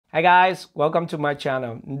Hi guys, welcome to my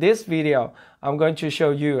channel. In this video, I'm going to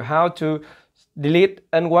show you how to delete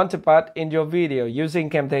unwanted part in your video using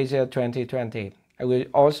Camtasia 2020. I will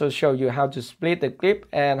also show you how to split the clip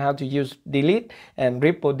and how to use delete and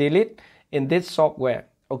ripple delete in this software.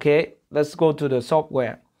 Okay, let's go to the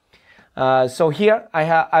software. So here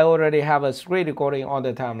I already have a screen recording on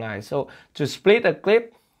the timeline. So to split a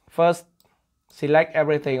clip, first select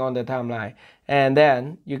everything on the timeline and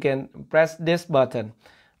then you can press this button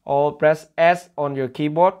or press S on your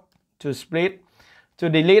keyboard to split. To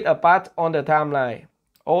delete a part on the timeline,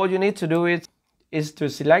 all you need to do is to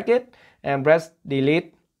select it and press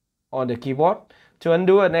delete on the keyboard. To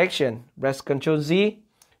undo an action, press Ctrl Z.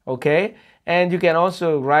 Okay, and you can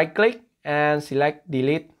also right click and select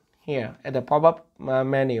delete here at the pop-up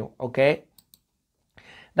menu. Okay,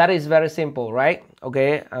 that is very simple, right?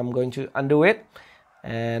 Okay, I'm going to undo it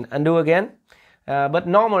and undo again. But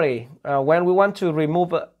normally, when we want to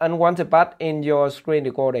remove unwanted part in your screen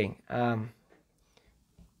recording,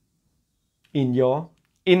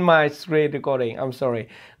 in my screen recording, I'm sorry.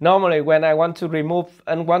 Normally, when I want to remove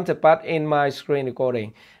unwanted part in my screen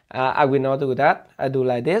recording, I will not do that. I do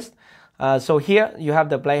like this. So here you have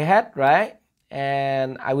the playhead, right?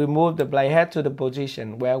 And I will move the playhead to the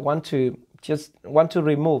position where I want to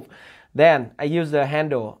remove. Then I use the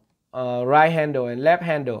handle, right handle and left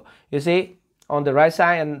handle. You see, on the right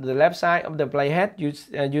side and the left side of the playhead,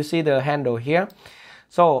 you see the handle here.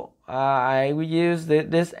 So I will use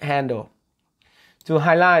this handle to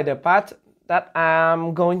highlight the part that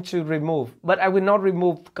I'm going to remove. But I will not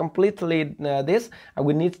remove completely this. I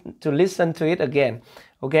will need to listen to it again.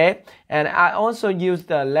 Okay, and I also use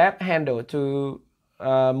the left handle to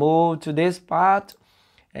move to this part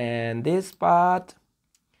and this part.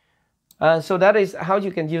 So that is how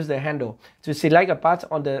you can use the handle to select a part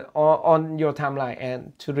on your timeline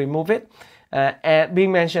and to remove it. And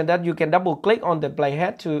being mentioned that you can double click on the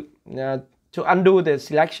playhead to undo the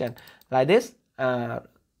selection like this.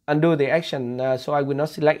 Undo the action. So I will not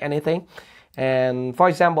select anything. And for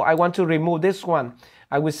example, I want to remove this one.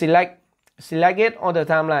 I will select it on the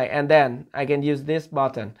timeline and then I can use this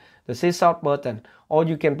button, the scissor button, or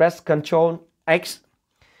you can press Ctrl X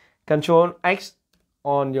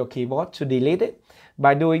on your keyboard to delete it.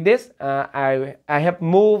 By doing this, I have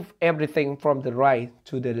moved everything from the right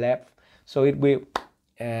to the left, so it will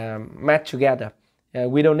match together.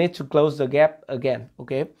 We don't need to close the gap again.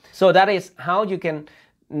 Okay, so that is how you can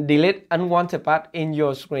delete unwanted part in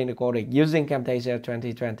your screen recording using Camtasia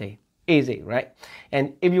 2020. Easy, right?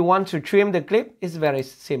 And if you want to trim the clip, it's very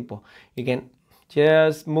simple. You can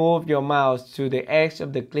just move your mouse to the edge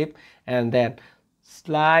of the clip and then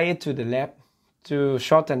slide it to the left to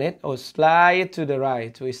shorten it, or slide it to the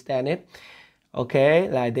right to extend it. Okay,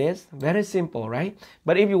 like this. Very simple, right?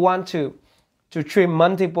 But if you want to trim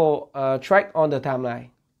multiple tracks on the timeline,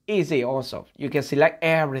 easy also. You can select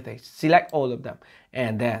everything, select all of them,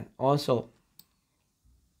 and then also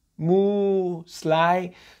move,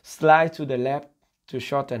 slide to the left to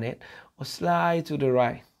shorten it, or slide to the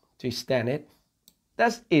right to extend it.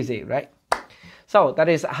 That's easy, right? So that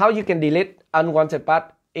is how you can delete unwanted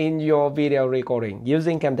part in your video recording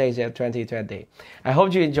using Camtasia 2020. I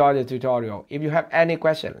hope you enjoyed the tutorial. If you have any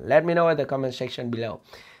question, let me know in the comment section below.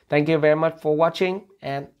 Thank you very much for watching,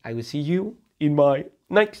 and I will see you in my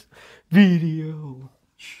next video.